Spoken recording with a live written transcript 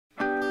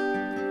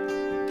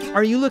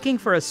Are you looking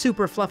for a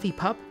super fluffy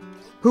pup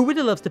who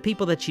really loves the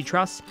people that she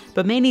trusts,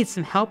 but may need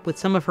some help with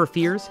some of her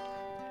fears?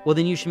 Well,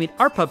 then you should meet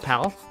our pup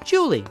pal,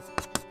 Julie.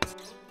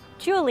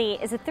 Julie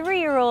is a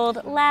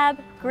 3-year-old Lab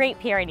Great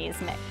Pyrenees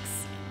mix.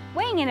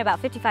 Weighing in about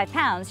 55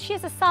 pounds, she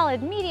is a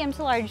solid medium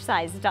to large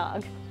sized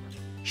dog.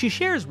 She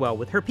shares well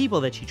with her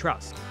people that she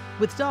trusts.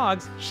 With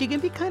dogs, she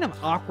can be kind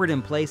of awkward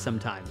in play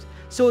sometimes,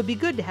 so it'd be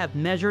good to have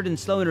measured and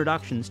slow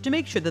introductions to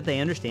make sure that they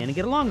understand and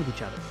get along with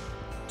each other.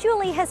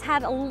 Julie has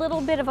had a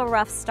little bit of a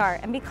rough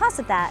start, and because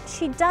of that,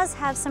 she does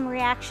have some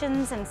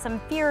reactions and some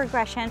fear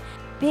aggression.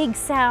 Big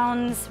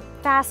sounds,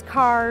 fast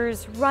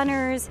cars,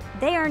 runners,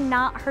 they are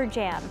not her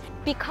jam.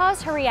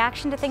 Because her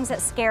reaction to things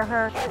that scare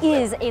her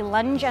is a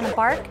lunge and a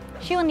bark,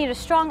 she will need a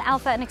strong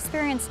alpha and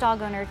experienced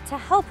dog owner to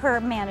help her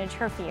manage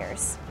her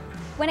fears.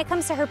 When it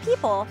comes to her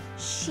people,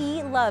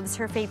 she loves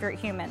her favorite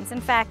humans.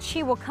 In fact,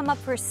 she will come up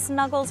for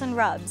snuggles and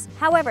rubs.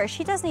 However,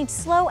 she does need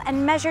slow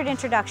and measured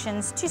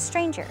introductions to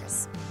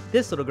strangers.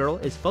 This little girl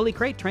is fully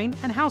crate trained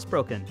and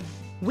housebroken.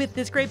 With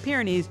this Great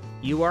Pyrenees,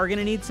 you are going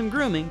to need some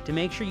grooming to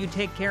make sure you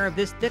take care of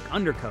this thick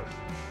undercoat.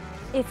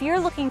 If you're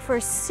looking for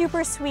a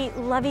super sweet,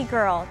 lovey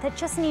girl that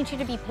just needs you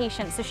to be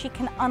patient so she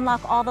can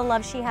unlock all the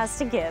love she has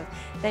to give,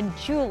 then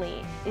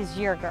Julie is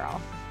your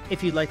girl.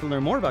 If you'd like to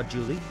learn more about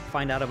Julie,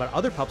 find out about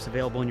other pups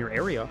available in your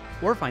area,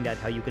 or find out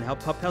how you can help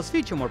Pup Pals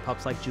feature more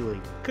pups like Julie,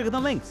 click on the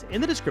links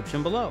in the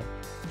description below.